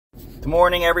Good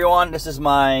morning, everyone. This is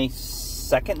my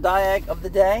second diag of the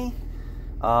day.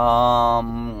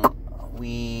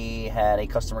 We had a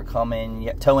customer come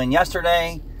in, tow in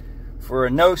yesterday for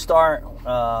a no start.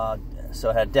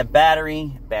 So it had a dead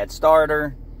battery, bad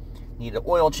starter, needed an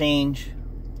oil change,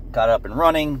 got it up and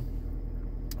running.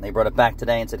 They brought it back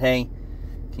today and said, hey,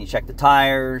 can you check the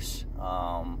tires?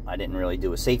 I didn't really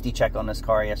do a safety check on this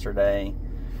car yesterday.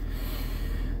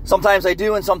 Sometimes I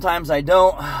do and sometimes I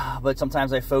don't, but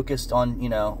sometimes I focused on,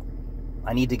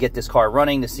 I need to get this car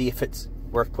running to see if it's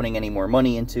worth putting any more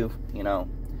money into,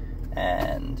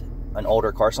 and an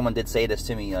older car. Someone did say this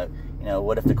to me,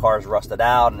 what if the car's rusted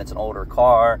out and it's an older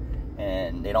car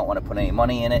and they don't want to put any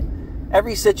money in it?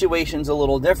 Every situation's a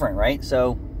little different, right?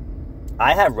 So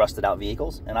I have rusted out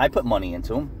vehicles and I put money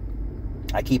into them.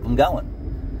 I keep them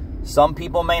going. Some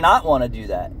people may not want to do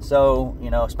that. So,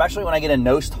 especially when I get a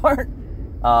no start,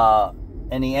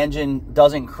 and the engine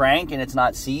doesn't crank and it's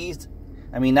not seized,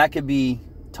 that could be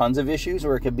tons of issues,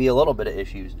 or it could be a little bit of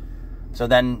issues. So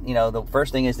then, the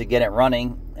first thing is to get it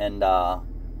running and,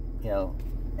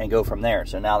 and go from there.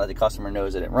 So now that the customer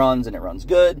knows that it runs and it runs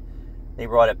good, they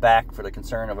brought it back for the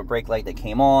concern of a brake light that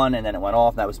came on and then it went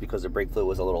off. That was because the brake fluid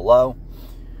was a little low.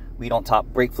 We don't top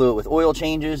brake fluid with oil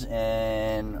changes,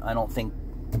 and I don't think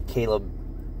Caleb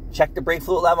checked the brake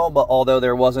fluid level, but although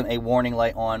there wasn't a warning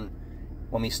light on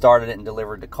when we started it and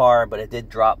delivered the car, but it did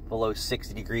drop below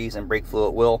 60 degrees, and brake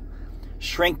fluid will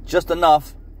shrink just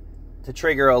enough to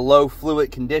trigger a low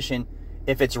fluid condition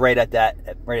if it's right at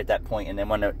that point. And then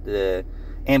when the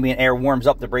ambient air warms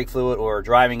up the brake fluid, or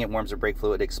driving it warms the brake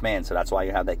fluid, it expands. So that's why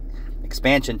you have that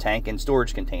expansion tank and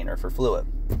storage container for fluid.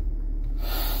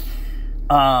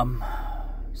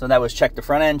 So that was check the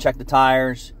front end, check the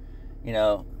tires,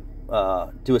 do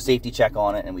a safety check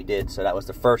on it, and we did. So that was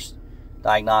the first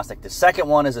diagnostic. The second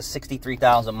one is a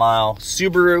 63,000 mile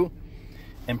Subaru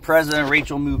Impreza.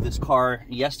 Rachel moved this car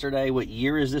yesterday. What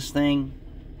year is this thing?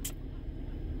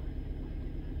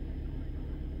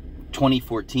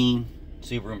 2014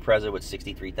 Subaru Impreza with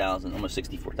 63,000, almost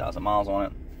 64,000 miles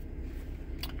on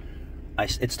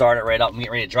it. It started right up. I'm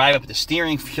getting ready to drive it, but the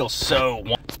steering feels so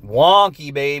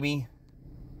wonky, baby.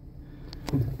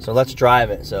 So let's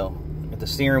drive it. So get the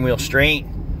steering wheel straight.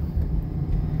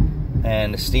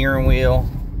 And the steering wheel,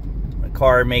 the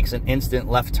car makes an instant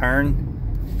left turn.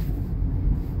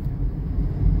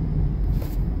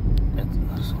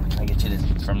 Can I get you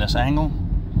from this angle?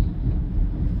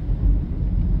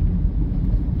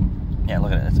 Yeah,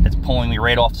 look at it. It's pulling me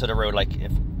right off to the road. Like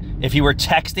if you were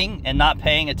texting and not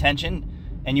paying attention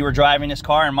and you were driving this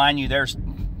car, and mind you, there's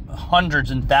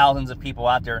hundreds and thousands of people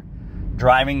out there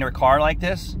driving their car like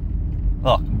this.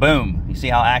 Look, boom. You see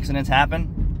how accidents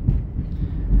happen?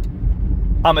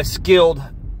 I'm a skilled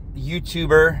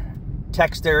YouTuber,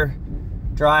 texter,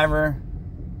 driver.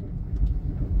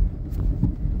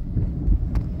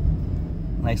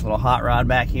 Nice little hot rod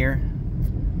back here.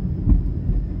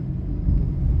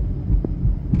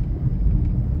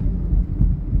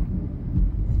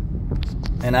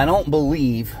 And I don't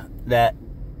believe that,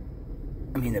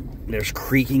 there's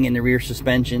creaking in the rear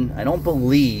suspension. I don't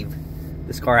believe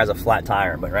this car has a flat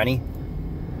tire, but ready?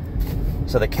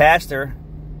 So the caster,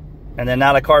 and then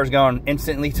now the car's going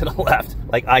instantly to the left.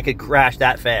 Like I could crash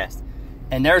that fast.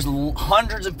 And there's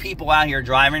hundreds of people out here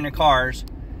driving their cars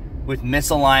with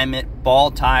misalignment,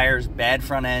 bald tires, bad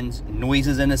front ends,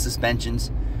 noises in the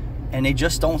suspensions, and they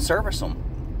just don't service them.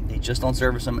 They just don't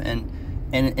service them. And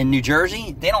in New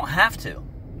Jersey, they don't have to.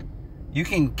 You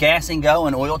can gas and go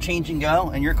and oil change and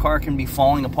go, and your car can be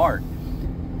falling apart.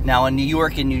 Now in New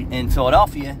York and in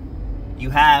Philadelphia, you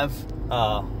have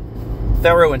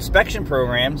thorough inspection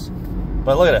programs.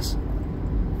 But look at this.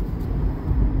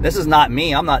 This is not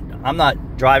me. I'm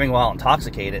not driving while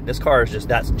intoxicated. This car is just,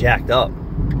 that's jacked up.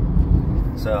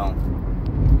 So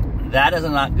that is a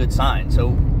not good sign.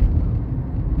 So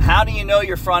how do you know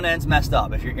your front end's messed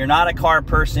up? If you're not a car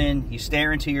person, you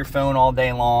stare into your phone all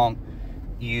day long,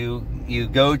 you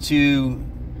go to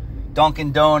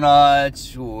Dunkin'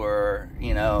 Donuts or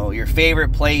your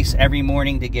favorite place every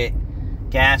morning to get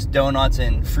gas, donuts,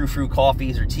 and frou-frou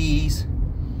coffees or teas,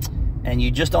 and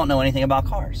you just don't know anything about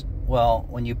cars. Well,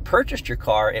 when you purchased your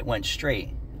car, it went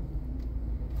straight.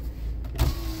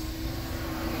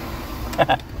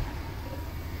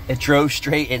 It drove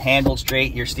straight, it handled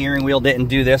straight. Your steering wheel didn't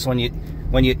do this when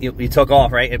you took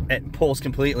off, right? It pulls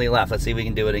completely left. Let's see if we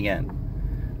can do it again.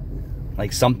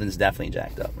 Like something's definitely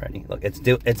jacked up. Ready? Look,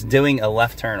 it's doing a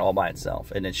left turn all by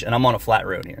itself, and I'm on a flat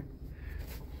road here.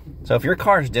 So if your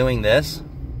car's doing this,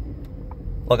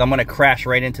 look, I'm gonna crash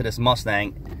right into this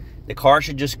Mustang. The car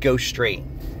should just go straight.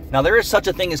 Now there is such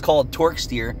a thing as called torque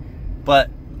steer, but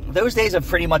those days have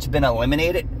pretty much been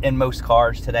eliminated in most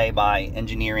cars today by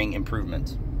engineering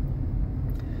improvements.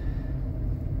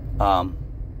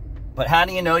 But how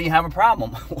do you know you have a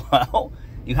problem? Well,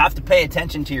 you have to pay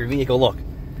attention to your vehicle. Look,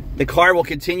 the car will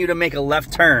continue to make a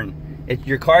left turn.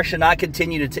 Your car should not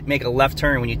continue to make a left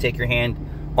turn when you take your hand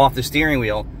off the steering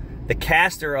wheel. The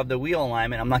caster of the wheel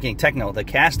alignment, I'm not getting technical, the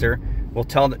caster will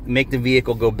make the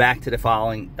vehicle go back to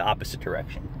the opposite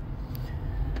direction.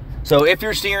 So if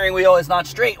your steering wheel is not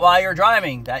straight while you're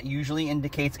driving, that usually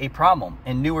indicates a problem.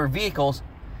 In newer vehicles,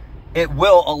 it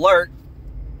will alert,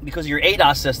 because of your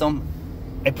ADAS system,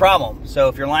 a problem. So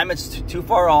if your alignment's too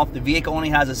far off, the vehicle only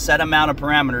has a set amount of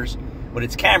parameters with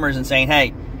its cameras and saying,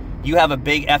 hey, you have a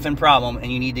big effing problem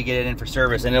and you need to get it in for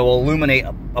service, and it will illuminate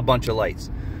a bunch of lights.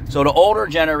 So the older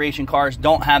generation cars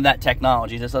don't have that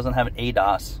technology. This doesn't have an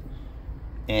ADAS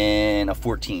in a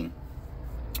 14.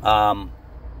 Let's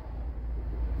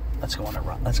go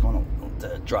on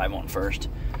the drive on first.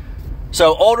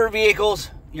 So older vehicles,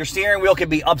 your steering wheel could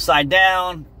be upside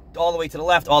down, all the way to the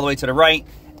left, all the way to the right,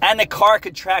 and the car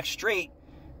could track straight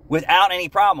without any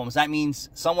problems. That means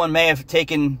someone may have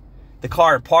taken the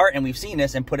car apart, and we've seen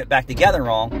this, and put it back together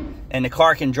wrong, and the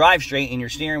car can drive straight and your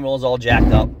steering wheel is all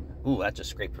jacked up. Ooh, that just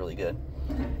scraped really good.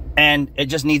 And it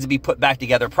just needs to be put back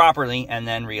together properly and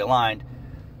then realigned.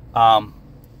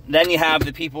 Then you have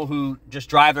the people who just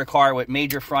drive their car with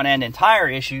major front end and tire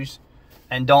issues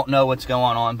and don't know what's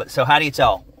going on. But so how do you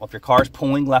tell? Well, if your car's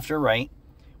pulling left or right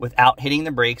without hitting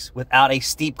the brakes, without a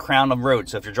steep crown of road.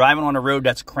 So if you're driving on a road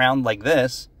that's crowned like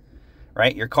this,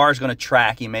 right, your car's going to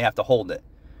track. You may have to hold it.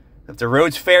 If the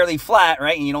road's fairly flat,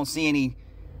 right, and you don't see any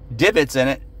divots in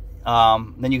it,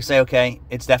 then you say, okay,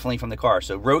 it's definitely from the car.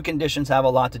 So road conditions have a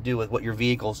lot to do with what your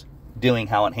vehicle's doing,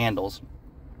 how it handles.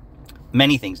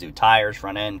 Many things do. Tires,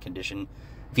 front end, condition,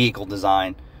 vehicle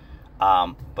design.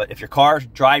 But if your car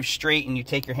drives straight and you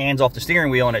take your hands off the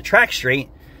steering wheel and it tracks straight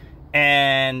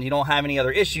and you don't have any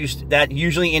other issues, that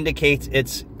usually indicates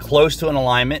it's close to an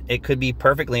alignment. It could be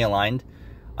perfectly aligned,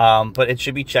 but it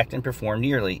should be checked and performed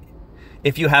yearly.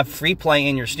 If you have free play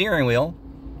in your steering wheel,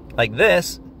 like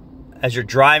this, as you're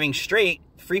driving straight,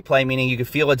 free play, meaning you can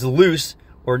feel it's loose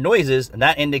or noises, and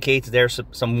that indicates there's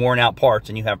some worn out parts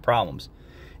and you have problems.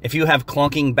 If you have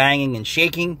clunking, banging, and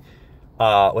shaking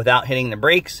without hitting the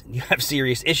brakes, you have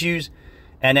serious issues.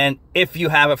 And then if you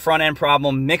have a front end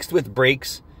problem mixed with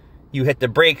brakes, you hit the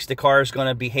brakes, the car is going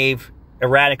to behave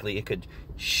erratically. It could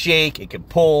shake, it could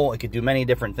pull, it could do many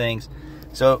different things.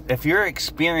 So if you're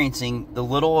experiencing the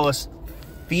littlest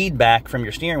feedback from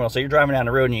your steering wheel, so you're driving down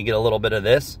the road and you get a little bit of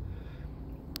this,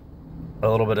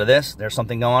 there's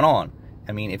something going on.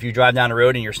 I mean, if you drive down the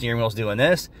road and your steering wheel's doing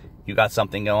this, you got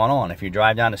something going on. If you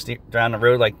drive down the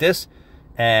road like this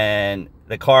and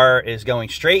the car is going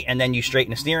straight and then you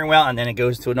straighten the steering wheel and then it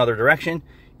goes to another direction,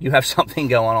 you have something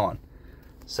going on.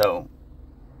 So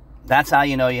that's how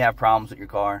you know you have problems with your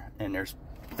car. And there's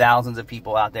thousands of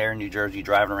people out there in New Jersey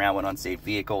driving around with unsafe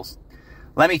vehicles.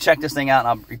 Let me check this thing out and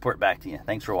I'll report back to you.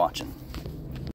 Thanks for watching.